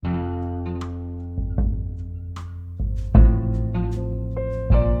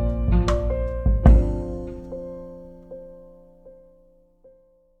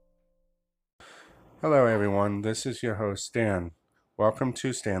Hello, everyone. This is your host, Stan. Welcome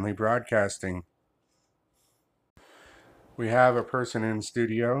to Stanley Broadcasting. We have a person in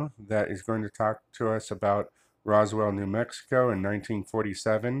studio that is going to talk to us about Roswell, New Mexico in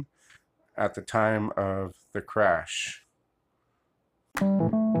 1947 at the time of the crash.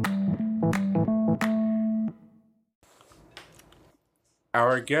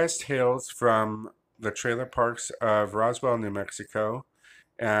 Our guest hails from the trailer parks of Roswell, New Mexico,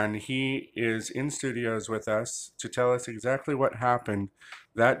 and he is in studios with us to tell us exactly what happened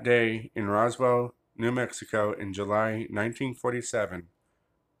that day in Roswell, New Mexico in July 1947.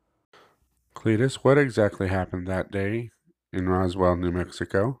 Cletus, what exactly happened that day in Roswell, New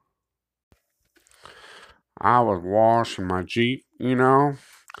Mexico? I was washing my Jeep,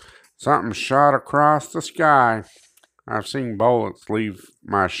 something shot across the sky. I've seen bullets leave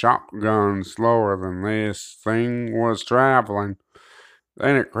my shotgun slower than this thing was traveling.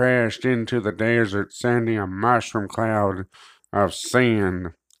 Then it crashed into the desert, sending a mushroom cloud of sand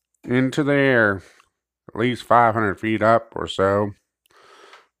into the air, at least 500 feet up or so.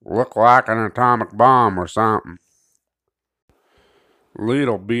 Looked like an atomic bomb or something.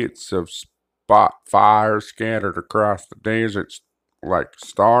 Little bits of spot fire scattered across the desert like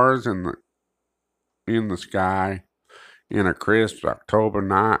stars in the sky. In a crisp October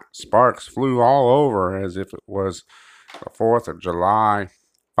night, sparks flew all over as if it was the 4th of July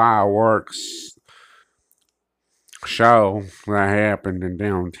fireworks show that happened in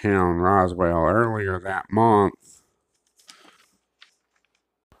downtown Roswell earlier that month.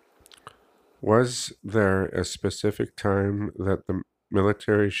 Was there a specific time that the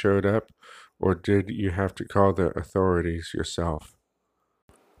military showed up, or did you have to call the authorities yourself?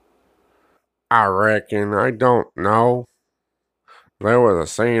 I reckon, I don't know. There was a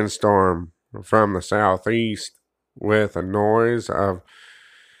sandstorm from the southeast with a noise of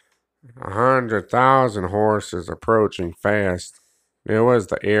 100,000 horses approaching fast. It was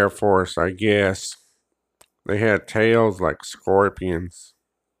the Air Force, I guess. They had tails like scorpions.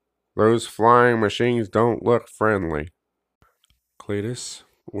 Those flying machines don't look friendly. Cletus,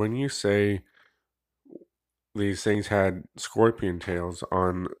 when you say these things had scorpion tails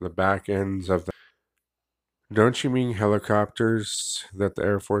on the back ends of the. Don't you mean helicopters that the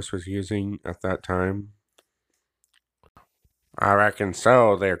Air Force was using at that time? I reckon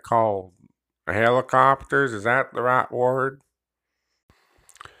so. They're called helicopters. Is that the right word?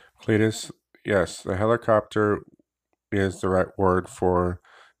 Cletus, yes, the helicopter is the right word for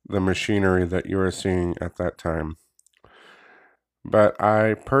the machinery that you were seeing at that time. But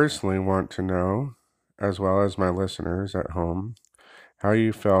I personally want to know, as well as my listeners at home, how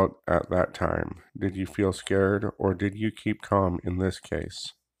you felt at that time. Did you feel scared or did you keep calm in this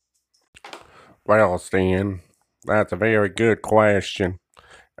case? Well, Stan, that's a very good question.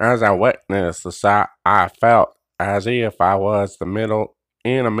 As I witnessed the sight, I felt as if I was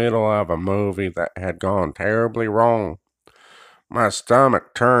in the middle of a movie that had gone terribly wrong. My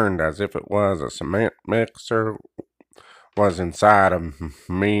stomach turned as if it was a cement mixer was inside of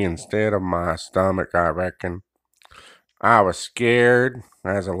me instead of my stomach, I reckon. I was scared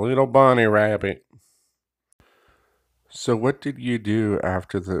as a little bunny rabbit. So, what did you do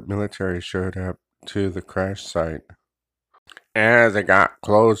after the military showed up to the crash site? As I got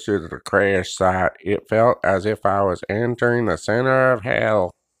closer to the crash site, it felt as if I was entering the center of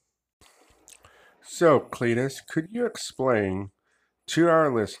hell. So, Cletus, could you explain to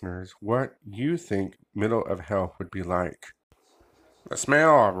our listeners what you think middle of hell would be like? The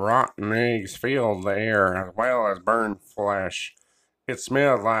smell of rotten eggs filled the air as well as burned flesh. It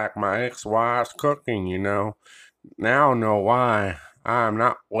smelled like my ex-wife's cooking, Now I know why I'm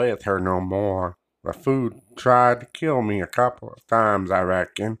not with her no more. The food tried to kill me a couple of times, I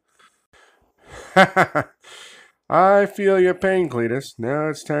reckon. I feel your pain, Cletus. Now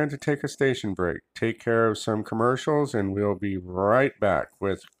it's time to take a station break, take care of some commercials, and we'll be right back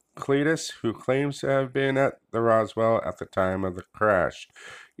with Cletus, who claims to have been at the Roswell at the time of the crash.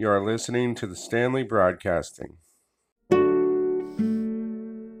 You are listening to the Stanley Broadcasting.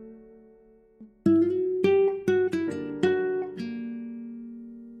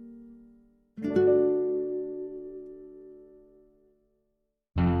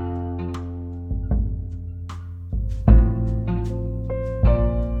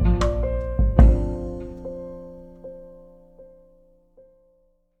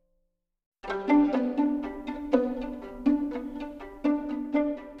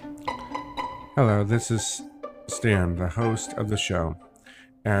 Hello, this is Stan, the host of the show,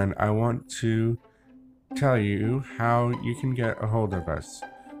 and I want to tell you how you can get a hold of us.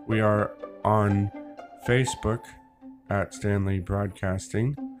 We are on Facebook at Stanley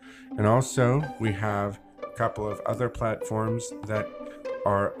Broadcasting. And also, we have a couple of other platforms that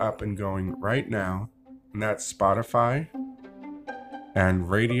are up and going right now, and that's Spotify and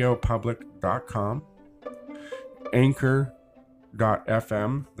radiopublic.com, anchor.fm,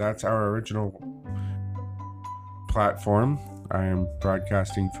 that's our original platform I am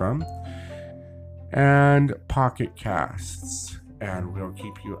broadcasting from, and Pocket Casts. And we'll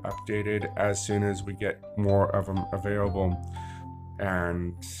keep you updated as soon as we get more of them available.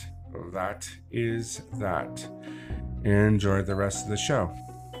 And that is that. Enjoy the rest of the show.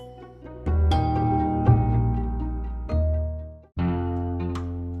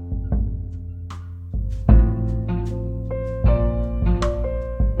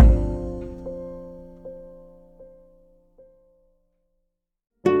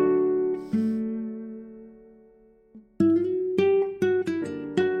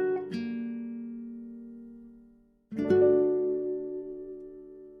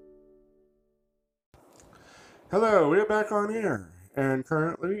 Hello, we're back on air, and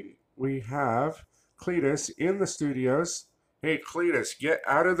currently we have Cletus in the studios. Hey, Cletus, get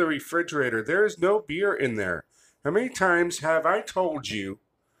out of the refrigerator. There is no beer in there. How many times have I told you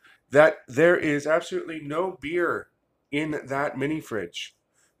that there is absolutely no beer in that mini fridge?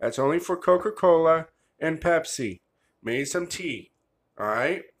 That's only for Coca-Cola and Pepsi. Made some tea. All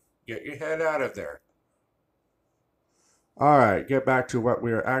right? Get your head out of there. All right, get back to what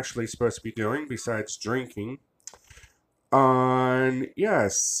we're actually supposed to be doing besides drinking.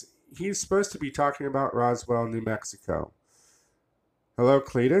 Yes, he's supposed to be talking about Roswell, New Mexico. Hello,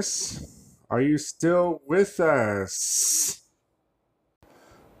 Cletus. Are you still with us?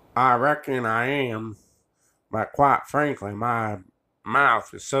 I reckon I am, but quite frankly, my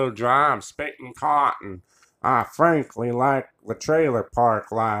mouth is so dry I'm spitting cotton. I frankly like the trailer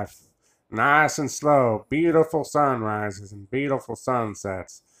park life. Nice and slow, beautiful sunrises and beautiful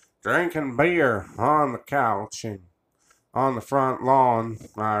sunsets. Drinking beer on the couch and on the front lawn,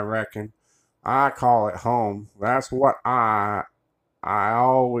 I reckon. I call it home. That's what I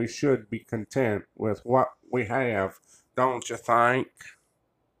always should be content with what we have, don't you think?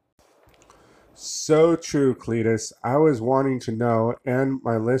 So true, Cletus. I was wanting to know, and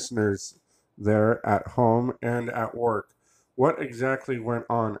my listeners there at home and at work, what exactly went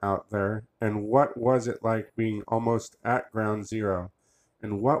on out there, and what was it like being almost at ground zero,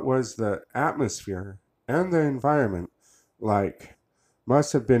 and what was the atmosphere and the environment like?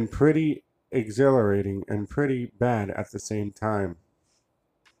 Must have been pretty exhilarating and pretty bad at the same time.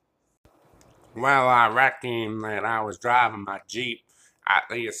 Well, I reckon that I was driving my Jeep at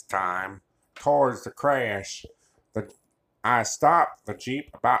this time towards the crash. The, I stopped the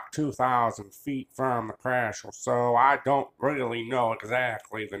Jeep about 2,000 feet from the crash or so. I don't really know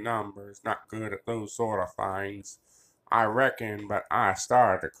exactly the numbers, not good at those sort of things. I reckon, but I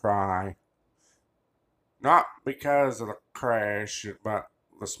started to cry. Not because of the crash, but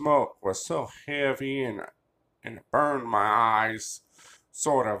the smoke was so heavy and it burned my eyes,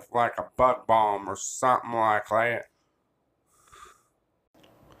 sort of like a bug bomb or something like that.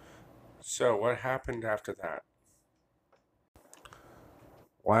 So, what happened after that?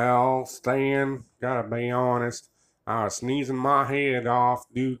 Well, Stan, gotta be honest, I was sneezing my head off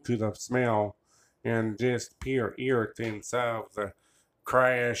due to the smell and just pure irritants of the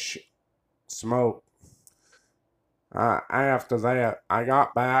crash smoke. After that, I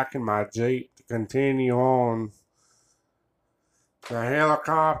got back in my Jeep to continue on. The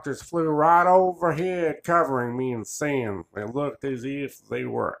helicopters flew right overhead, covering me in sand. They looked as if they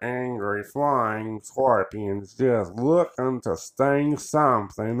were angry flying scorpions just looking to sting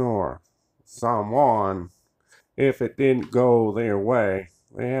something or someone if it didn't go their way.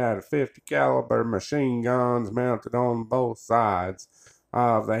 They had 50 caliber machine guns mounted on both sides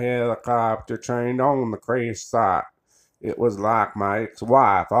of the helicopter trained on the crash site. It was like my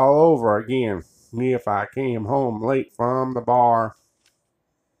ex-wife all over again if I came home late from the bar.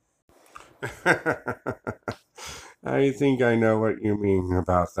 I think I know what you mean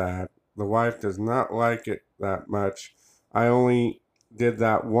about that. The wife does not like it that much. I only did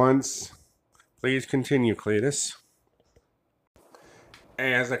that once. Please continue, Cletus.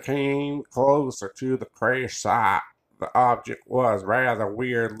 As I came closer to the crash site, the object was rather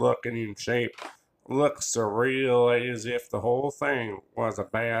weird looking in shape. Looked surreal as if the whole thing was a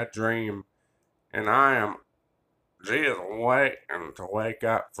bad dream. And I am just waiting to wake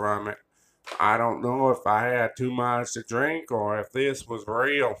up from it. I don't know if I had too much to drink or if this was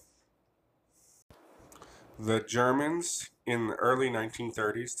real. The Germans in the early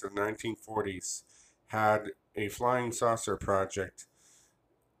 1930s to 1940s had a flying saucer project,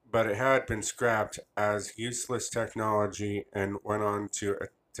 but it had been scrapped as useless technology and went on to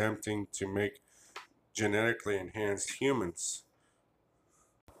attempting to make genetically enhanced humans.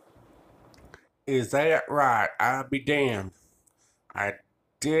 Is that right? I'll be damned. I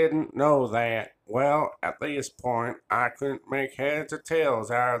didn't know that. Well, at this point, I couldn't make heads or tails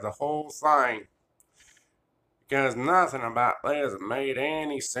out of the whole thing. Because nothing about this made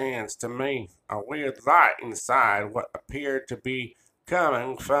any sense to me. A weird light inside what appeared to be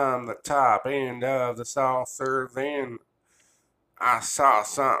coming from the top end of the saucer. Then I saw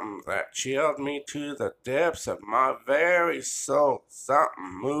something that chilled me to the depths of my very soul.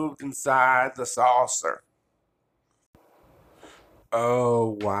 Something moved inside the saucer.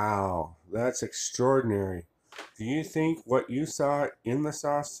 Oh, wow. That's extraordinary. Do you think what you saw in the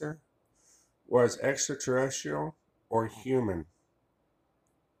saucer was extraterrestrial or human?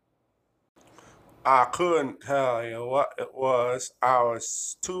 I couldn't tell you what it was. I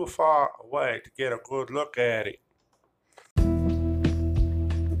was too far away to get a good look at it.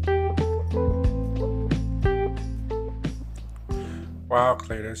 Wow,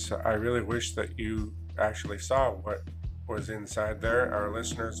 Cletus, I really wish that you actually saw what was inside there. Our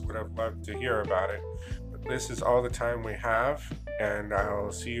listeners would have loved to hear about it. But this is all the time we have, and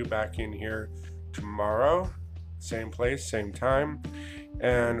I'll see you back in here tomorrow. Same place, same time.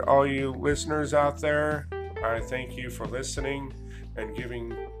 And all you listeners out there, I thank you for listening and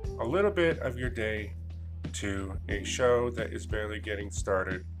giving a little bit of your day to a show that is barely getting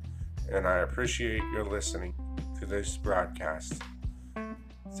started. And I appreciate your listening to this broadcast.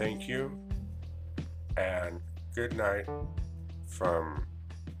 Thank you, and good night from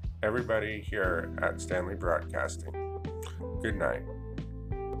everybody here at Stanley Broadcasting. Good night.